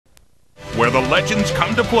where the legends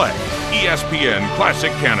come to play. ESPN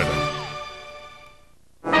Classic Canada.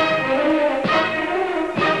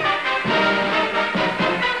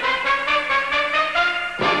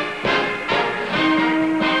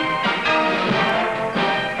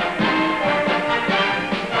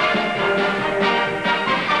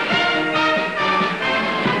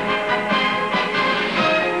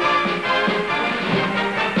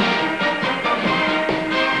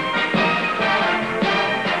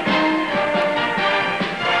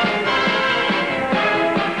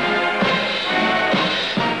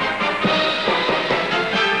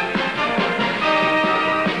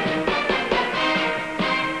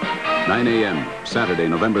 Saturday,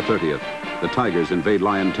 November 30th, the Tigers invade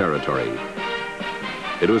Lion territory.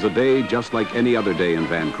 It was a day just like any other day in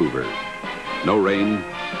Vancouver. No rain,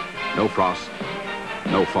 no frost,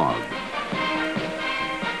 no fog.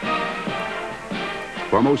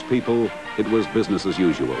 For most people, it was business as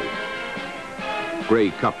usual.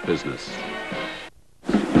 Grey Cup business.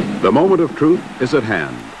 The moment of truth is at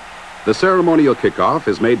hand. The ceremonial kickoff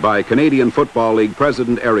is made by Canadian Football League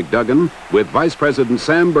President Eric Duggan with Vice President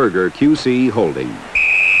Sam Berger, QC, holding.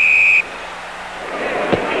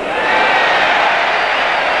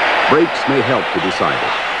 Breaks may help to decide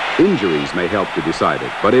it. Injuries may help to decide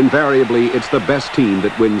it, but invariably it's the best team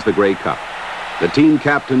that wins the Grey Cup. The team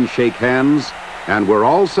captains shake hands, and we're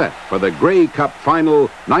all set for the Grey Cup Final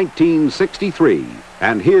 1963.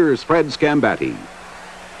 And here's Fred Scambatti.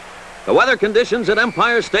 The weather conditions at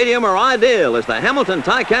Empire Stadium are ideal as the Hamilton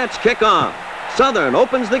Ticats kick off. Southern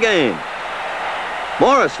opens the game.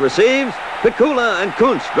 Morris receives. Pikula and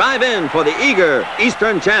Kuntz drive in for the eager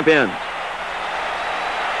Eastern champions.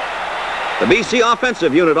 The BC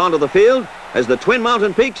offensive unit onto the field as the Twin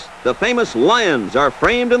Mountain Peaks, the famous Lions, are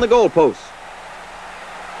framed in the goalposts.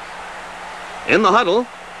 In the huddle,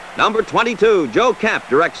 number 22, Joe Kapp,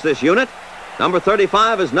 directs this unit. Number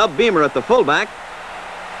 35 is Nub Beamer at the fullback.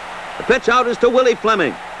 The pitch out is to Willie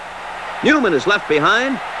Fleming. Newman is left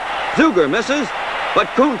behind. Zuger misses, but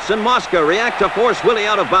Kuntz and Mosca react to force Willie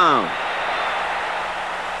out of bounds.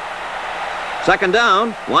 Second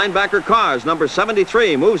down, linebacker Cars, number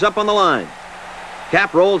 73, moves up on the line.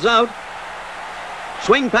 Kapp rolls out.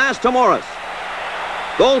 Swing pass to Morris.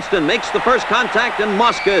 Goldston makes the first contact, and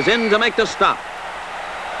Mosca is in to make the stop.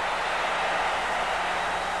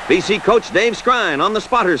 BC coach Dave Skrine on the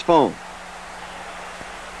spotter's phone.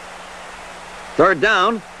 Third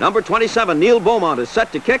down, number 27, Neil Beaumont, is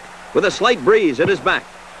set to kick with a slight breeze at his back.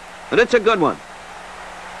 And it's a good one.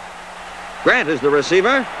 Grant is the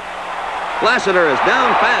receiver. Lassiter is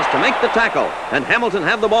down fast to make the tackle, and Hamilton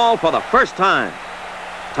have the ball for the first time.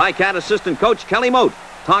 Ticat assistant coach Kelly Moat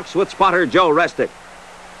talks with spotter Joe Restick.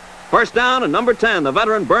 First down and number 10, the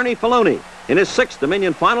veteran Bernie Filoni, in his 6th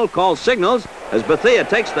Dominion final, calls signals as Bethea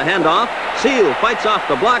takes the handoff. Seal fights off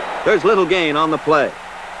the block. There's little gain on the play.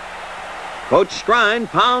 Coach Skrine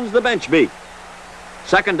pounds the bench beat.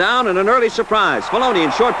 Second down and an early surprise. Filoni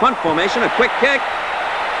in short punt formation, a quick kick.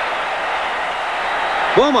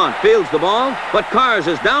 Beaumont fields the ball, but Cars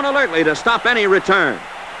is down alertly to stop any return.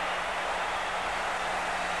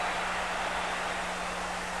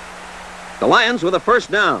 The Lions with a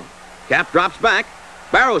first down. Kapp drops back.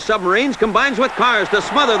 Barrow Submarines combines with Cars to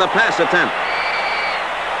smother the pass attempt.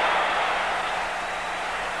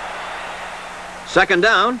 Second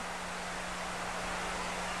down.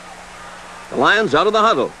 The Lions out of the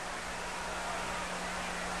huddle.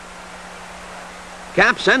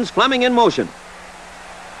 Kapp sends Fleming in motion.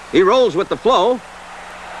 He rolls with the flow.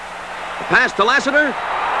 The pass to Lassiter.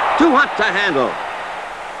 Too hot to handle.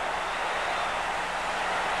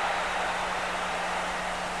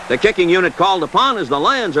 The kicking unit called upon as the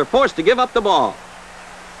Lions are forced to give up the ball.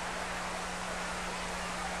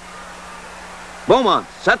 Beaumont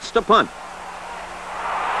sets to punt.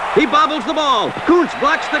 He bobbles the ball. Kuntz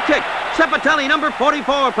blocks the kick. Cepatelli, number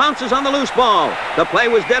 44, pounces on the loose ball. The play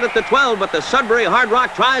was dead at the 12, but the Sudbury Hard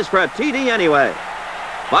Rock tries for a TD anyway.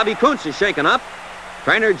 Bobby Kuntz is shaken up.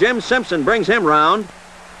 Trainer Jim Simpson brings him round.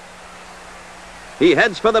 He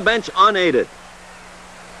heads for the bench unaided.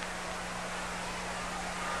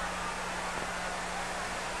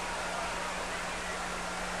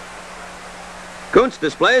 Kuntz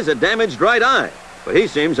displays a damaged right eye, but he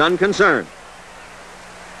seems unconcerned.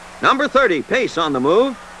 Number 30, Pace on the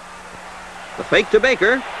move. The fake to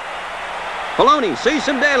Baker. Filoni sees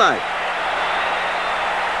some daylight.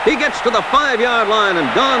 He gets to the 5-yard line,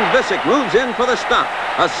 and Don Visick moves in for the stop.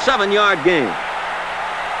 A 7-yard gain.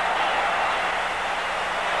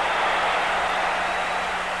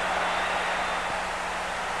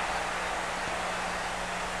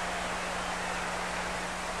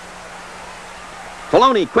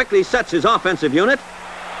 Filoni quickly sets his offensive unit.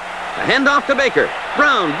 The handoff to Baker.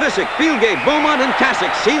 Brown, Visick, Fieldgate, Beaumont, and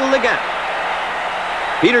Kasich seal the gap.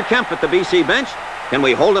 Peter Kemp at the BC bench. Can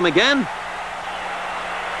we hold him again?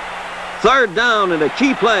 Third down and a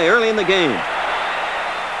key play early in the game.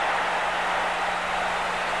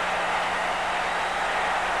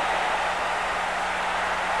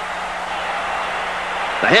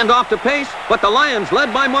 The handoff to Pace, but the Lions,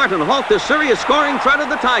 led by Martin, halt the serious scoring threat of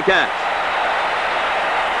the Ticats.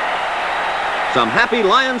 Some happy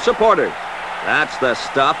Lions supporters. That's the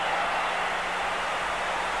stuff.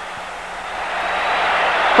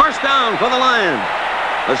 First down for the Lions.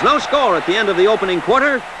 There's no score at the end of the opening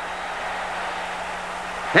quarter.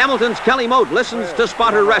 Hamilton's Kelly Moat listens to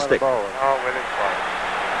spotter Restic. Oh, Willie's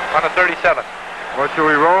on the 37. What, should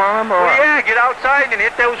we roll on him? Or? Well, yeah, get outside and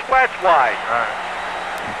hit those flats wide. All right.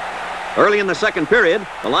 Early in the second period,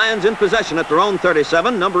 the Lions in possession at their own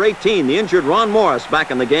 37. Number 18, the injured Ron Morris,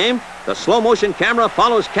 back in the game. The slow-motion camera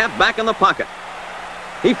follows Cap back in the pocket.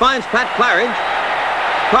 He finds Pat Claridge.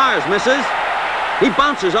 Cars misses. He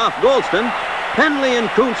bounces off Goldston. Henley and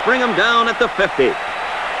Kuntz bring him down at the 50.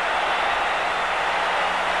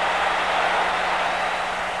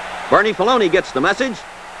 Bernie Filoni gets the message,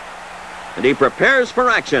 and he prepares for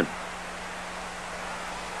action.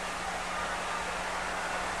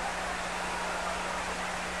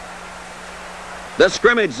 The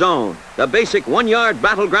scrimmage zone, the basic one-yard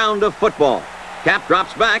battleground of football. Cap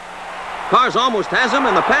drops back. Cars almost has him,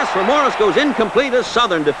 and the pass for Morris goes incomplete as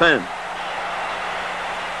Southern defends.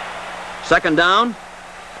 Second down.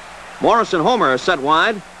 Morris and Homer are set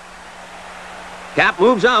wide. Cap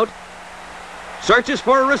moves out. Searches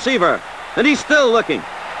for a receiver, and he's still looking.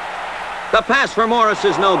 The pass for Morris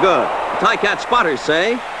is no good. The Ticat spotters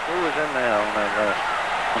say. Who was in there on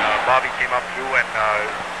that Bobby came up through, and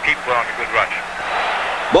Pete put on a good rush.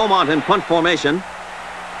 Beaumont in punt formation.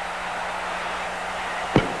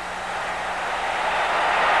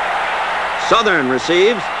 Southern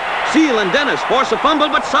receives. Seal and Dennis force a fumble,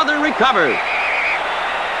 but Southern recovers.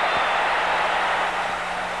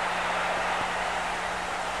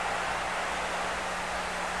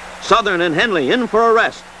 Southern and Henley in for a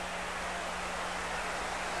rest.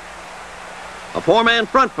 A four-man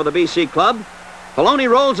front for the BC club. Filoni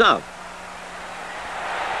rolls out.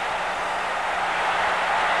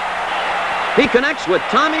 He connects with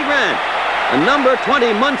Tommy Grant. And number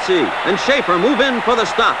 20, Muncie, and Schaefer move in for the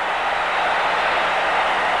stop.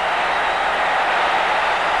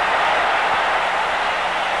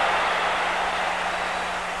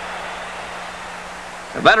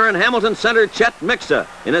 The veteran Hamilton center Chet Mixa,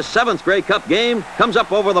 in his 7th Grey Cup game, comes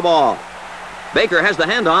up over the ball. Baker has the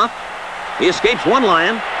handoff. He escapes one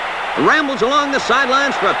Lion, and rambles along the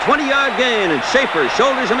sidelines for a 20-yard gain, and Schaefer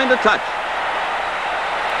shoulders him into touch.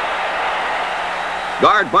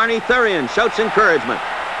 Guard Barney Thurian shouts encouragement.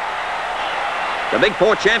 The Big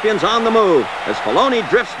Four champions on the move as Filoni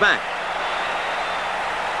drifts back.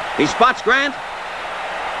 He spots Grant.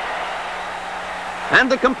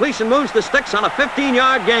 And the completion moves the sticks on a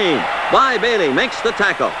 15-yard gain. By Bailey makes the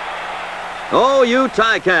tackle. Oh, you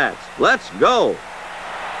Ticats, let's go.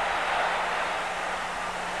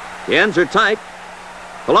 The ends are tight.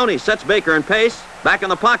 Filoni sets Baker in pace. Back in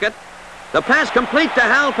the pocket. The pass complete to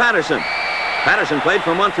Hal Patterson. Patterson played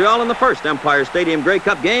for Montreal in the first Empire Stadium Grey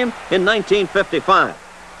Cup game in 1955.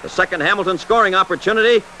 The second Hamilton scoring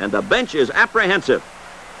opportunity, and the bench is apprehensive.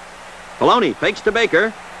 Filoni fakes to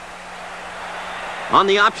Baker. On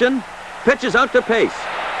the option, pitches out to Pace.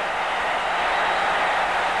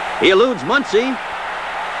 He eludes Muncie.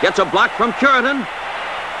 Gets a block from Curitan.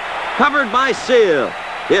 Covered by Seal.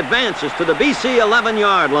 He advances to the BC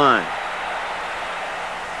 11-yard line.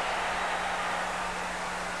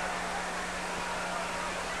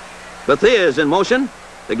 Bethia is in motion.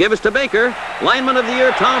 The give is to Baker. Lineman of the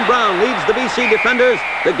year Tom Brown leads the BC defenders.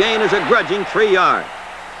 The gain is a grudging 3 yards.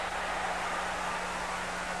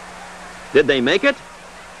 Did they make it?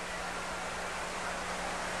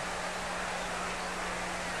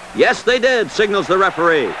 Yes, they did, signals the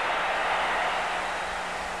referee.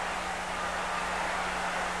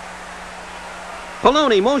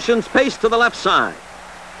 Filoni motions Pace to the left side.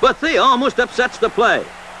 Bethia almost upsets the play.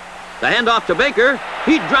 The handoff to Baker.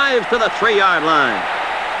 He drives to the 3-yard line.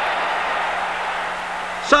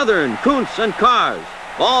 Southern, Kuntz, and Cars,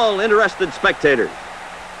 all interested spectators.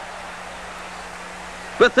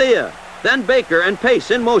 Bethia, then Baker and Pace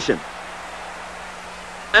in motion.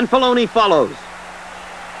 And Filoni follows.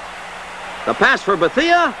 The pass for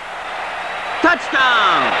Bethia.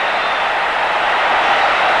 Touchdown!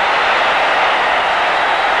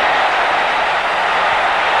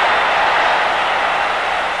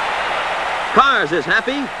 Cars Stars is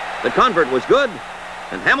happy, the convert was good,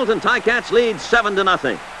 and Hamilton Ticats lead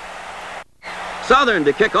 7-0. Southern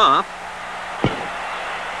to kick off.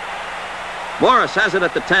 Morris has it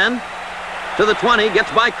at the 10. To the 20,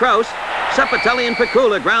 gets by Kraus. Sepatelli and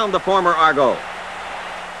Picula ground the former Argo.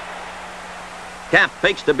 Cap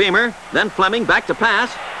fakes to Beamer, then Fleming back to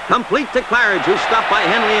pass. Complete to Claridge, who's stopped by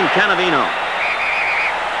Henley and Canavino.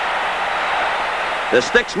 The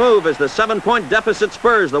sticks move as the 7-point deficit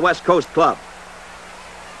spurs the West Coast club.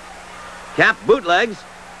 Cap bootlegs.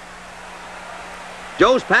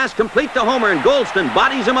 Joe's pass complete to Homer, and Goldston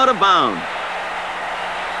bodies him out of bounds.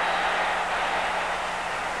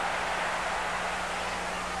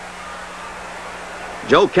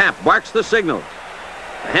 Joe Cap barks the signals.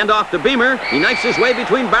 The handoff to Beamer. He knifes his way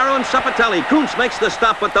between Barrow and Sepatelli. Kuntz makes the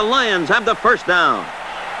stop, but the Lions have the first down.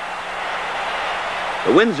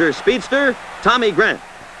 The Windsor speedster, Tommy Grant.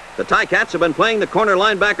 The Ticats have been playing the corner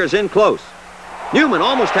linebackers in close. Newman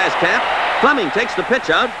almost has Cap. Fleming takes the pitch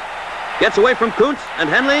out. Gets away from Kuntz and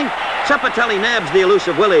Henley. Sepatelli nabs the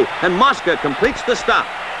elusive Willie, and Mosca completes the stop.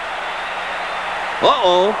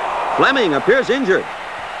 Uh-oh. Fleming appears injured.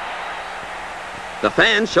 The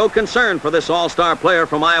fans show concern for this all-star player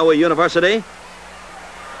from Iowa University.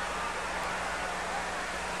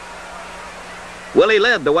 Willie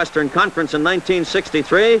led the Western Conference in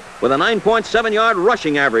 1963 with a 9.7-yard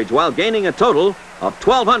rushing average while gaining a total of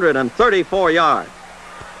 1,234 yards.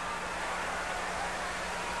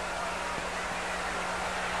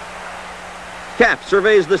 Cap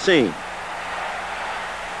surveys the scene.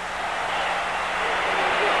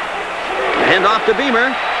 Hand off to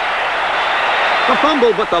Beamer. A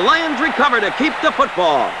fumble, but the Lions recover to keep the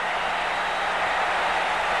football.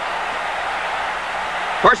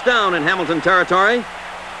 First down in Hamilton territory.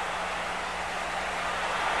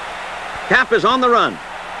 Cap is on the run.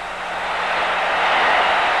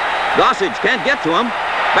 Gossage can't get to him.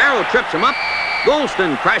 Barrow trips him up.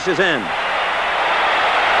 Goldston crashes in.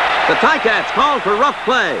 The Ticats called for rough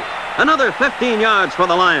play. Another 15 yards for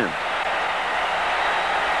the Lions.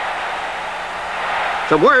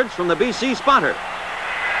 Some words from the BC spotter.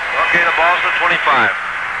 Okay, the ball's at 25.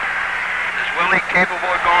 Is Willie capable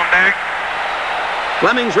of going back?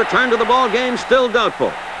 Fleming's return to the ball game still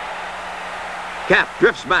doubtful. Cap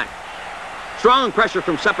drifts back. Strong pressure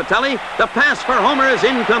from Sepatelli. The pass for Homer is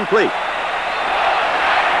incomplete.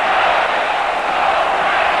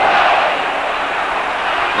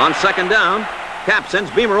 On second down, Cap sends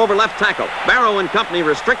Beamer over left tackle. Barrow and company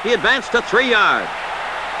restrict the advance to 3 yards.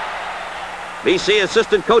 BC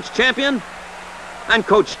assistant coach champion and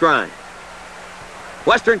coach Strine.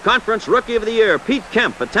 Western Conference Rookie of the Year, Pete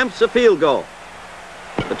Kemp, attempts a field goal.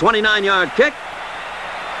 The 29-yard kick.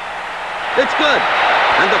 It's good.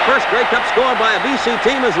 And the first Grey Cup score by a BC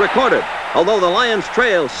team is recorded, although the Lions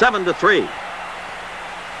trail 7-3.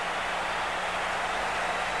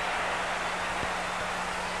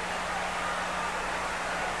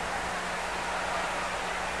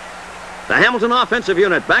 The Hamilton offensive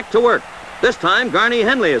unit back to work. This time, Garney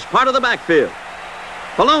Henley is part of the backfield.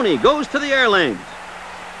 Poloni goes to the air lanes.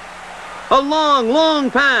 A long, long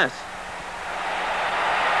pass.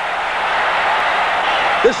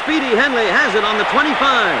 The speedy Henley has it on the 25.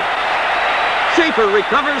 Schaefer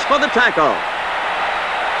recovers for the tackle.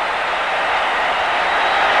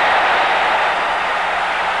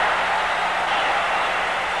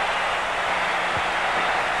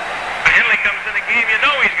 Henley comes in the game, you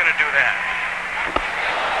know he's going to do that.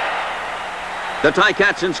 The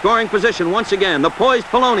Ticats in scoring position once again. The poised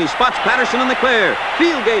Poloni spots Patterson in the clear.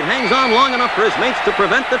 Fieldgate hangs on long enough for his mates to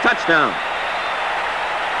prevent the touchdown.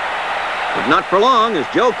 But not for long, as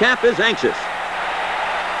Joe Cap is anxious.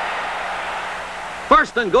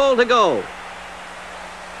 First and goal to go.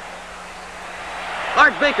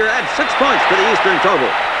 Art Baker adds 6 points to the Eastern total.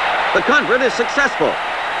 The convert is successful.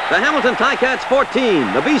 The Hamilton Ticats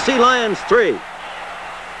 14, the BC Lions 3.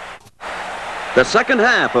 The second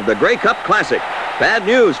half of the Grey Cup Classic. Bad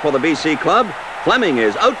news for the BC club. Fleming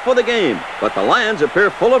is out for the game, but the Lions appear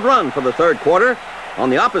full of run for the third quarter. On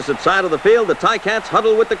the opposite side of the field, the Ticats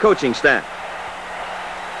huddle with the coaching staff.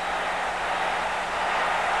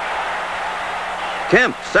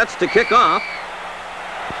 Kemp sets to kick off,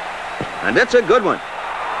 and it's a good one.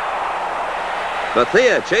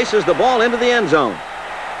 Bethea chases the ball into the end zone.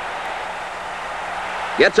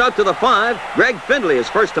 Gets out to the 5. Greg Findlay is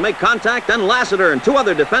first to make contact, and Lassiter and 2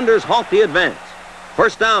 other defenders halt the advance.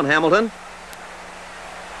 First down, Hamilton.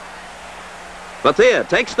 Bethea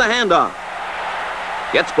takes the handoff.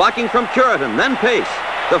 Gets blocking from Curitan, then Pace.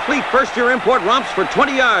 The Fleet first-year import romps for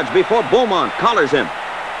 20 yards before Beaumont collars him.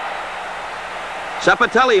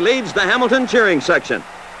 Sepatelli leads the Hamilton cheering section.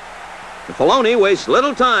 Filoni wastes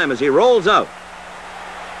little time as he rolls out.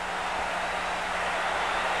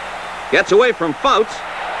 Gets away from Fouts.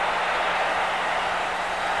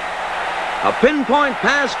 A pinpoint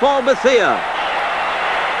pass for Bethea.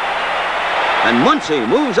 And Muncie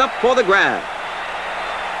moves up for the grab.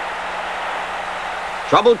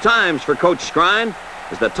 Troubled times for Coach Skrine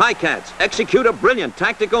as the Ticats execute a brilliant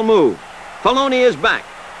tactical move. Filoni is back.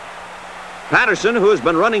 Patterson, who has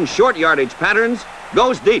been running short yardage patterns,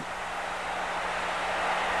 goes deep.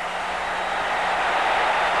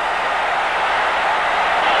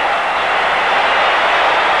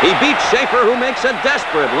 He beats Schaefer, who makes a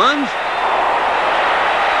desperate lunge.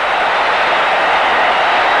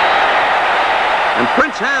 And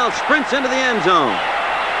Prince Hal sprints into the end zone.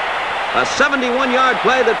 A 71-yard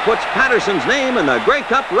play that puts Patterson's name in the Grey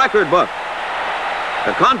Cup record book.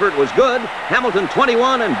 The convert was good. Hamilton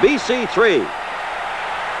 21 and BC 3.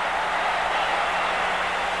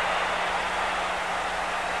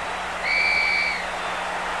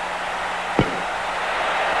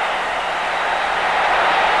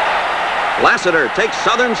 Lassiter takes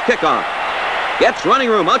Southern's kickoff. Gets running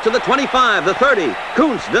room out to the 25, the 30.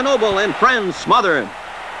 Kuntz, DeNoble, and friends smother him.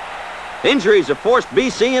 Injuries have forced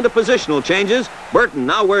BC into positional changes. Burton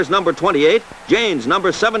now wears number 28. Janes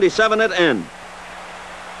number 77 at end.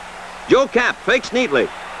 Joe Kapp fakes neatly.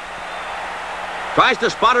 Tries to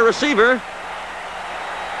spot a receiver.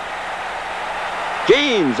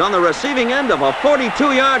 James on the receiving end of a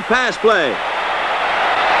 42-yard pass play.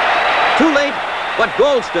 Too late, but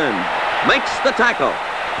Goldston makes the tackle.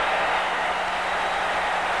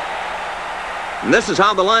 And this is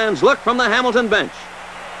how the Lions look from the Hamilton bench.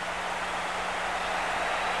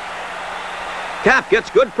 Kapp gets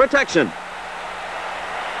good protection.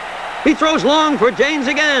 He throws long for Janes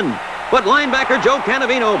again, but linebacker Joe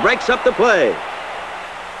Canavino breaks up the play.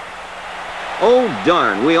 Oh,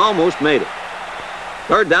 darn, we almost made it.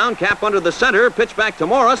 Third down, Kapp under the center, pitch back to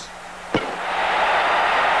Morris.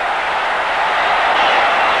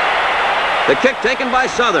 The kick taken by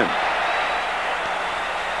Southern.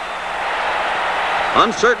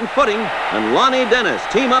 Uncertain footing, and Lonnie Dennis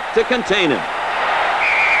team up to contain him.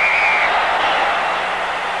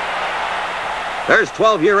 There's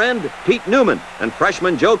 12-year end Pete Newman and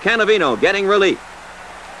freshman Joe Canavino getting relief.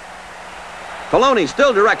 Filoni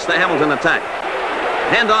still directs the Hamilton attack.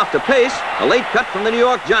 Handoff to Pace, a late cut from the New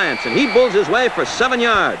York Giants, and he bulls his way for 7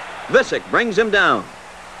 yards. Visick brings him down.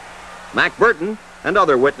 Mac Burton and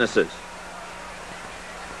other witnesses.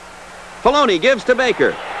 Filoni gives to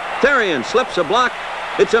Baker. Therian slips a block.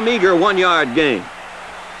 It's a meager 1-yard gain.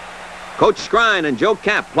 Coach Skrine and Joe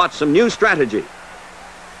Kapp plot some new strategy.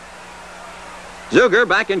 Zuger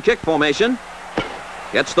back in kick formation.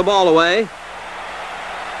 Gets the ball away.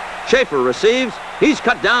 Schaefer receives. He's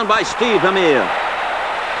cut down by Steve Hamil.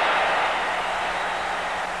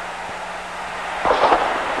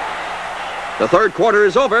 The third quarter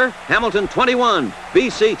is over. Hamilton 21,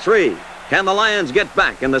 BC 3. Can the Lions get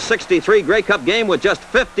back in the 63 Grey Cup game with just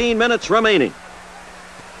 15 minutes remaining?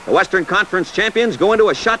 The Western Conference champions go into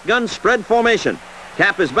a shotgun spread formation.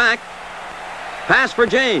 Kapp is back. Pass for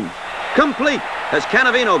James. Complete as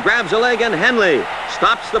Canavino grabs a leg and Henley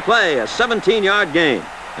stops the play, a 17-yard gain.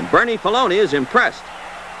 And Bernie Filoni is impressed.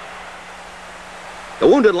 The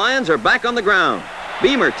wounded Lions are back on the ground.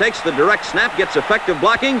 Beamer takes the direct snap, gets effective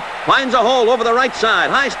blocking, finds a hole over the right side.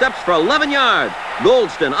 High steps for 11 yards.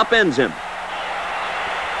 Goldston upends him.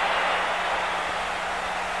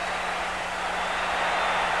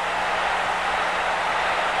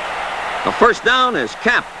 The first down as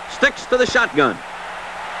Kapp sticks to the shotgun.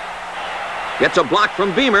 Gets a block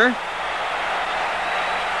from Beamer.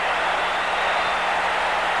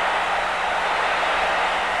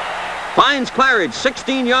 Finds Claridge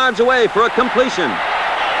 16 yards away for a completion.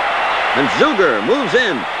 And Zuger moves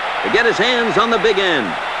in to get his hands on the big end.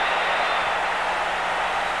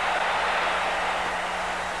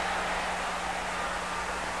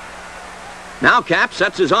 Now Kapp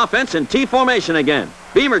sets his offense in T formation again.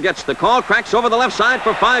 Beamer gets the call, cracks over the left side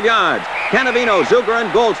for 5 yards. Canavino, Zuger,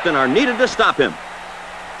 and Goldston are needed to stop him.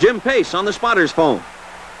 Jim Pace on the spotter's phone.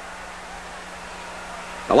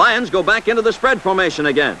 The Lions go back into the spread formation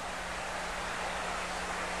again.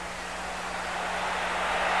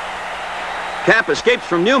 Kapp escapes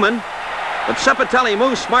from Newman, but Cepatelli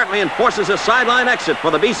moves smartly and forces a sideline exit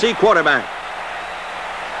for the BC quarterback.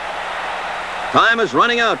 Time is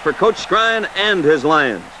running out for Coach Skrine and his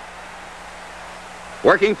Lions.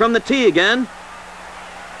 Working from the tee again.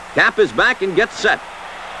 Kapp is back and gets set.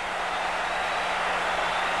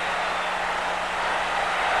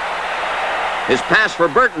 His pass for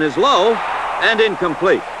Burton is low and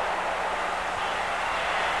incomplete.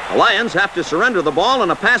 The Lions have to surrender the ball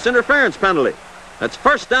on a pass interference penalty. That's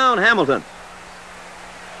first down, Hamilton.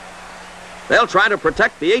 They'll try to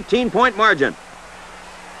protect the 18-point margin.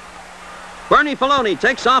 Bernie Filoni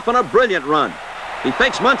takes off on a brilliant run. He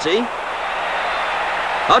fakes Muncie.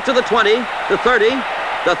 Out to the 20, the 30,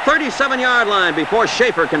 the 37-yard line before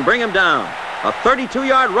Schaefer can bring him down. A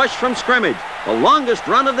 32-yard rush from scrimmage, the longest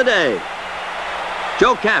run of the day.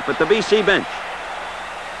 Joe Kapp at the BC bench.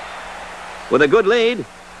 With a good lead,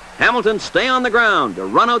 Hamilton stay on the ground to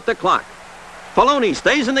run out the clock. Filoni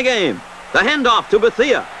stays in the game. The handoff to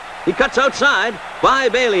Bethea. He cuts outside. By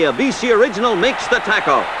Bailey, a BC original, makes the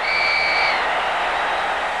tackle.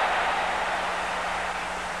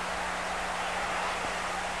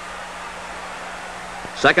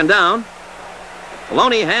 Second down.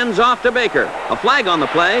 Filoni hands off to Baker. A flag on the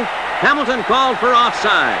play. Hamilton called for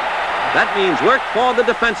offside. That means work for the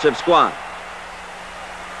defensive squad.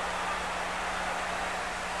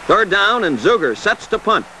 Third down, and Zuger sets to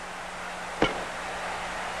punt.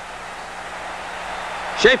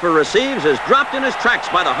 Schaefer receives, is dropped in his tracks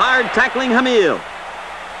by the hard tackling Hamil.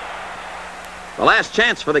 The last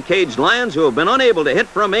chance for the caged Lions, who have been unable to hit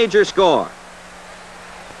for a major score.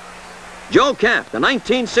 Joe Kapp, the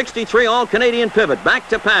 1963 All-Canadian pivot, back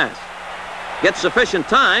to pass. Gets sufficient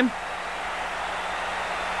time.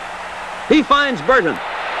 He finds Burton.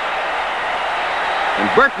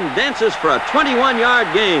 And Burton dances for a 21-yard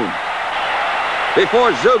gain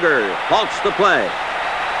before Zuger halts the play.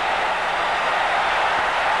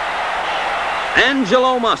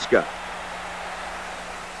 Angelo Mosca.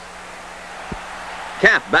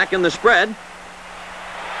 Kapp back in the spread.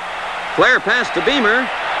 Flare pass to Beamer.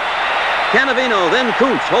 Canavino, then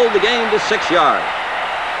Kuntz hold the game to 6 yards.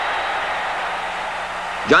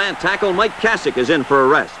 Giant tackle Mike Kasich is in for a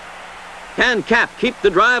rest. Can Kapp keep the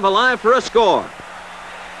drive alive for a score?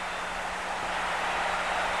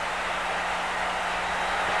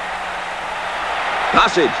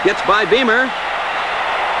 Gossage gets by Beamer.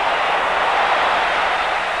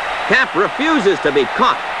 Kapp refuses to be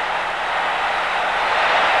caught.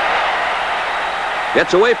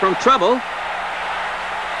 Gets away from trouble.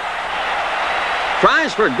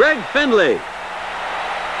 Tries for Greg Findlay.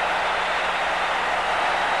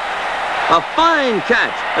 A fine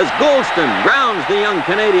catch as Goldston grounds the young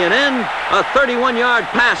Canadian in. A 31-yard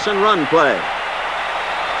pass and run play.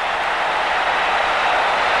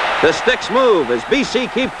 The sticks move as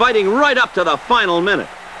BC keep fighting right up to the final minute.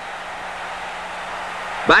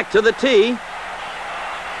 Back to the tee.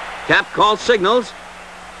 Kapp calls signals.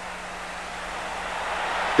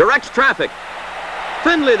 Directs traffic.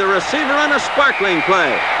 Findlay, the receiver, on a sparkling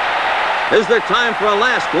play. Is there time for a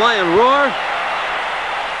last Lion roar?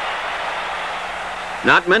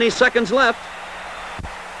 Not many seconds left.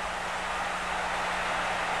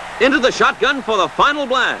 Into the shotgun for the final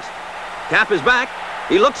blast. Kapp is back.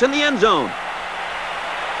 He looks in the end zone.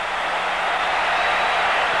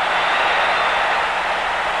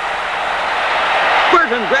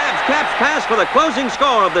 Burton grabs Kapp's pass for the closing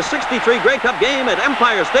score of the '63 Grey Cup game at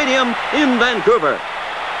Empire Stadium in Vancouver.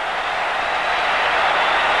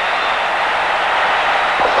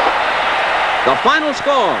 The final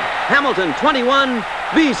score, Hamilton 21,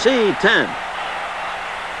 BC 10.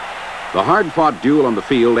 The hard-fought duel on the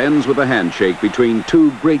field ends with a handshake between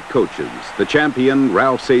two great coaches, the champion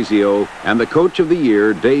Ralph Sazio and the coach of the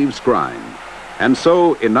year Dave Scrine. And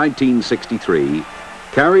so, in 1963,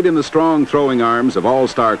 carried in the strong throwing arms of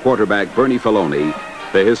all-star quarterback Bernie Filoni,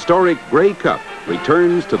 the historic Grey Cup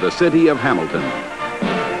returns to the city of Hamilton.